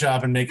use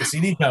Photoshop and make a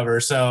CD cover.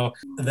 So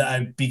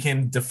I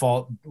became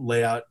default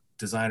layout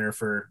designer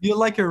for... You're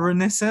like a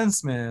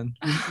Renaissance man.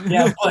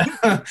 Yeah,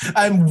 but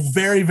I'm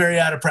very, very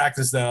out of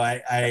practice, though.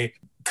 I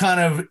kind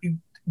of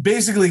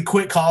basically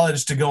quit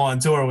college to go on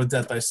tour with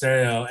Death by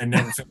Stereo and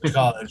never finished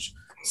college.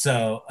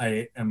 So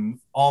I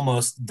am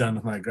almost done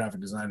with my graphic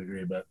design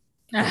degree. But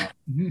yeah,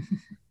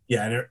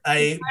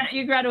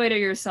 you graduated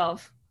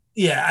yourself.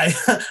 Yeah,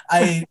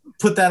 I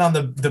put that on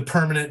the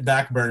permanent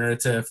back burner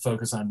to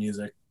focus on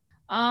music.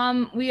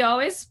 We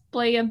always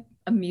play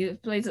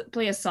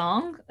play a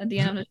song at the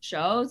end of the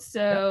show.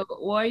 So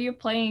what are you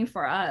playing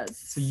for us?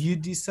 So you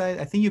decide.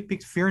 I think you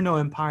picked Fear No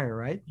Empire,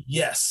 right?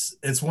 Yes,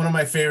 it's one of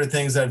my favorite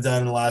things I've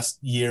done in the last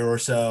year or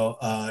so.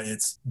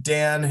 It's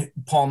Dan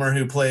Palmer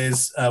who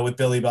plays with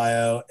Billy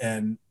Bio,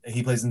 and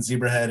he plays in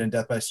Zebrahead and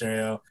Death by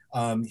Stereo.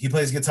 He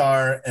plays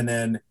guitar, and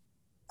then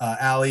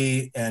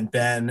Ali and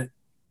Ben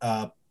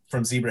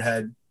from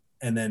Zebrahead,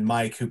 and then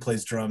Mike who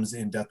plays drums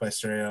in Death by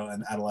Stereo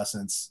and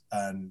Adolescence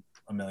and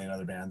a million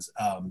other bands.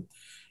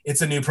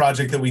 It's a new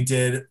project that we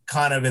did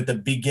kind of at the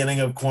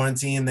beginning of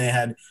quarantine.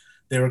 They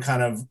were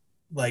kind of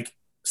like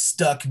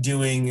stuck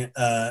doing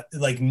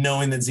like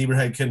knowing that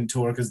Zebrahead couldn't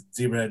tour because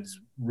Zebrahead is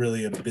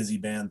really a busy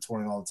band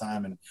touring all the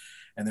time, and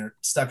they're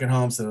stuck at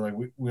home, so they're like,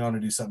 we want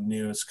to do something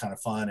new. It's kind of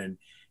fun, and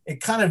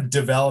it kind of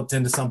developed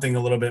into something a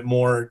little bit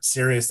more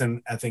serious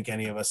than I think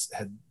any of us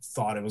had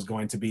thought it was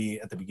going to be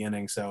at the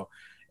beginning. So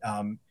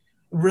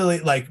really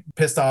like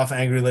pissed off,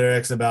 angry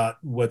lyrics about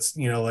what's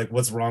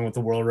wrong with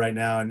the world right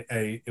now, and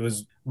it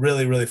was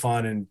really, really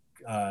fun and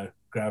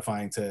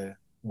gratifying to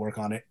work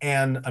on it,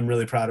 and I'm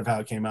really proud of how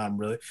it came out.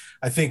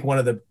 I think one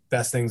of the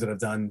best things that I've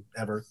done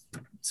ever.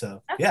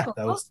 So That's yeah, cool.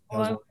 that was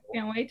Well,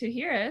 can't wait to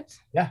hear it.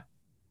 Yeah,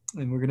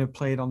 and we're gonna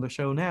play it on the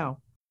show now.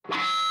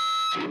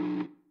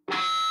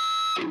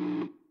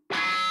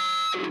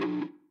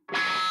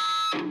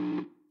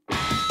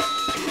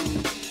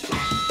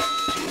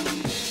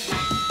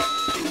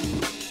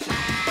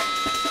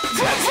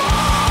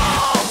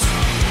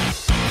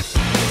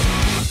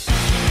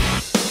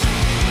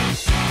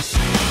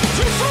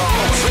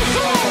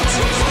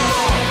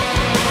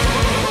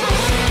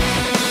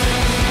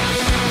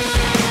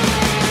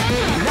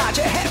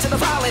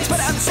 But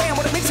I understand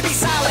what it means to be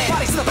silent.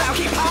 Bodies in the bow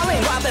keep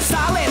piling while they're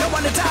styling. No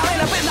one to dial in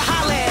up in the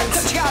highlands.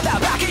 Don't you got the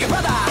back of your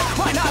brother?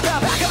 Why not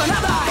the back of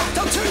another?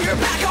 Don't turn your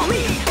back on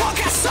me, punk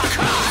ass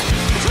sucker.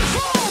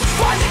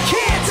 Find the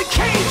kids in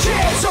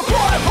cages or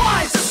boy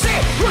wise to see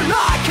we're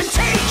not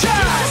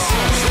contagious.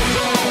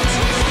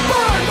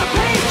 Burn the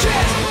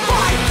pages,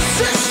 fight the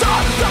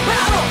system, the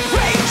battle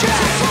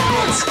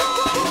rages.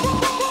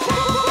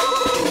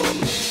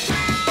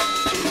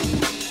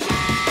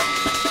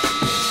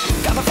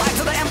 Got the fight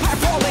to the empire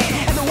falling,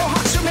 and the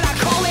warhawks screaming out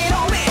calling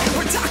on me.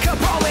 We're Dhaka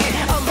brawling,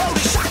 a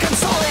loaded shotgun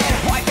solid.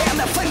 White band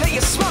the flame that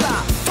you smother,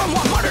 from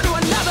one murder to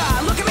another.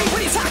 Look at me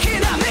when you're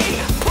talking at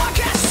me,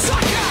 podcast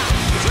sucker.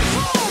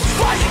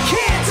 Find the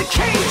kids in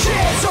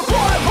cages, or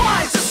boy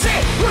wise to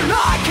see we're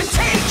not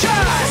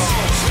contagious.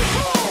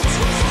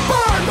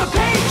 Burn the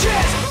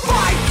pages,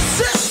 fight the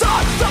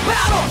system, the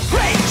battle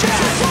rages.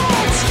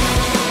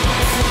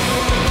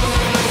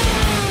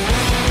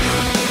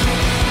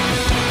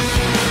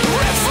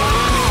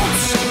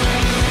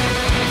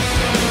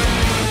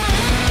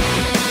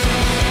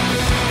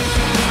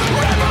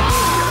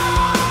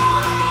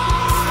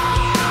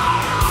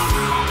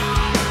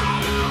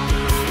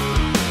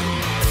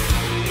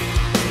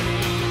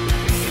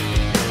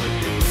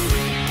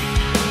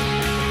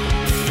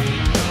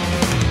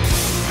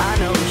 I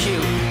know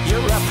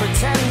you're a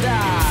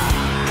pretender.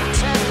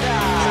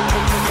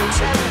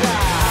 Pretender.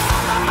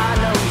 I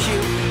know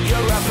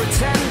you're a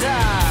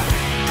pretender.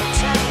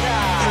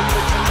 Pretender.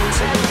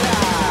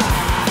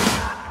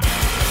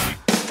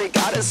 They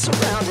got us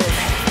surrounded.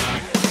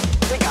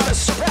 They got us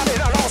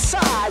surrounded on all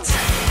sides.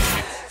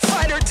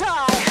 Fight or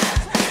die,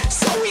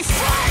 so we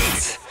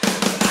fight.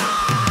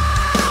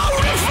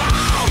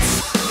 Revolt!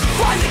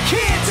 Find the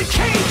kids in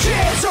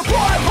cages or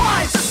boy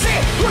lines to see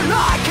we're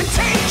not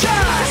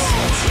contagious.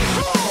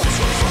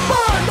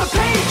 Burn the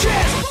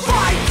pages,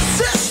 fight the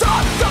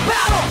system, the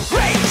battle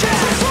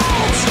rages.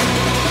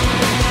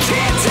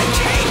 Kids in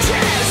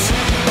cages,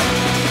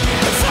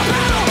 the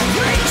battle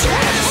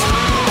rages.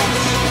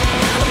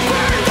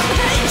 Burn the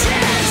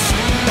pages,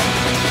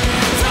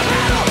 the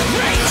battle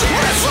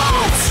rages.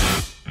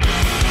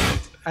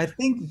 I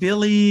think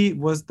Billy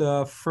was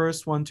the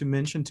first one to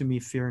mention to me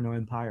Fear No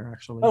Empire,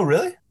 actually. Oh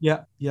really?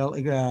 Yeah.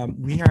 Like,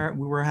 we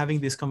were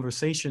having this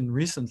conversation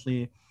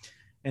recently,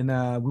 and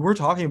we were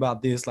talking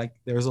about this. Like,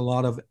 there's a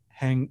lot of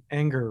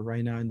anger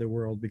right now in the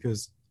world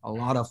because a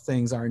lot of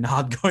things are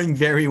not going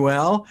very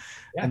well,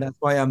 and that's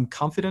why I'm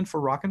confident for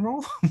rock and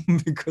roll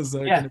because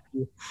there are gonna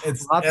be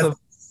lots of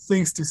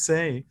things to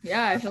say.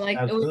 Yeah, I feel like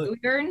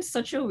we're in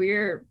such a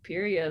weird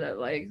period that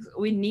like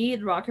we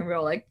need rock and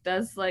roll. Like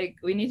that's like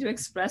we need to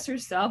express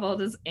yourself all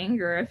this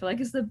anger. I feel like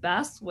it's the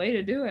best way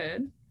to do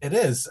it. It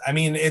is. I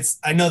mean,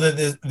 I know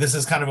that this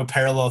is kind of a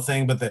parallel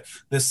thing, but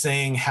this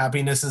saying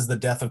happiness is the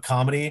death of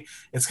comedy,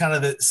 it's kind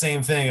of the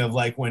same thing of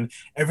like when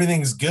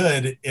everything's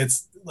good,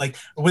 it's like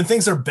when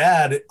things are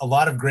bad, a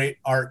lot of great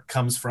art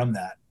comes from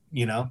that,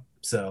 you know?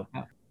 So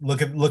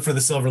look for the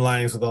silver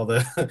linings with all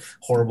the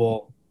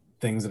horrible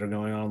things that are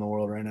going on in the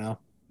world right now.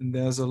 And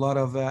there's a lot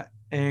of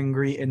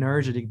angry,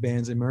 energetic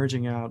bands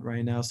emerging out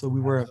right now. So we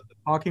were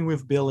talking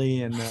with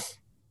Billy, and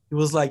it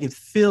was like, it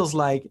feels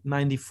like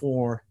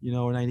 94,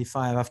 or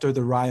 95 after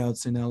the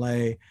riots in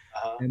LA,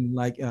 and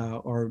like,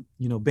 or,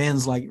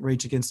 bands like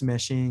Rage Against the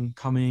Machine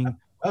coming.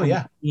 Oh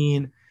yeah.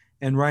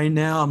 And right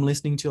now I'm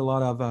listening to a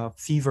lot of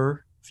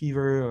Fever,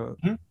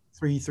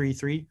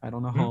 333. I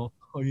don't know Mhm.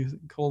 how you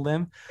call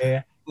them.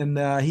 Yeah. And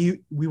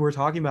we were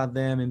talking about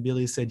them, and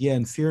Billy said, "Yeah,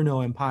 Inferno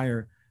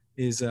Empire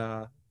is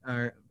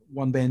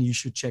one band you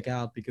should check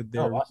out because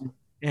they're awesome.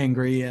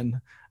 angry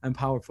and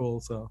powerful."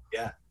 So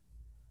Yeah.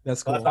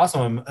 that's Well, cool. that's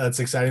awesome. That's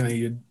exciting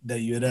that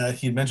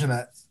you'd mentioned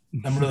that.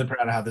 I'm really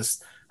proud of how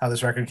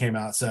this record came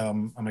out.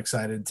 So I'm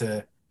excited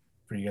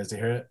for you guys to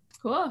hear it.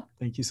 Cool.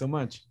 Thank you so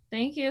much.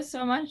 Thank you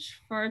so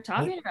much for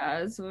talking to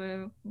us.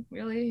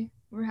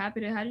 We're happy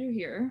to have you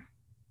here.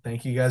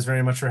 Thank you guys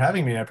very much for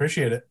having me. I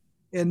appreciate it.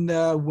 And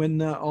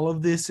when all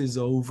of this is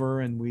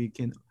over and we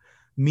can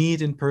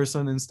meet in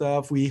person and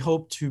stuff, we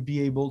hope to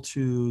be able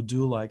to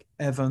do like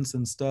events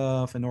and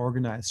stuff and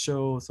organize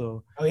shows.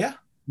 So Oh yeah,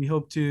 we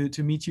hope to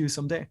meet you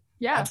someday.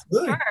 Yeah,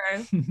 absolutely,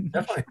 sure.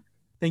 definitely.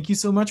 Thank you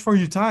so much for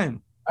your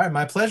time. All right,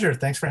 my pleasure.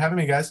 Thanks for having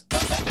me, guys.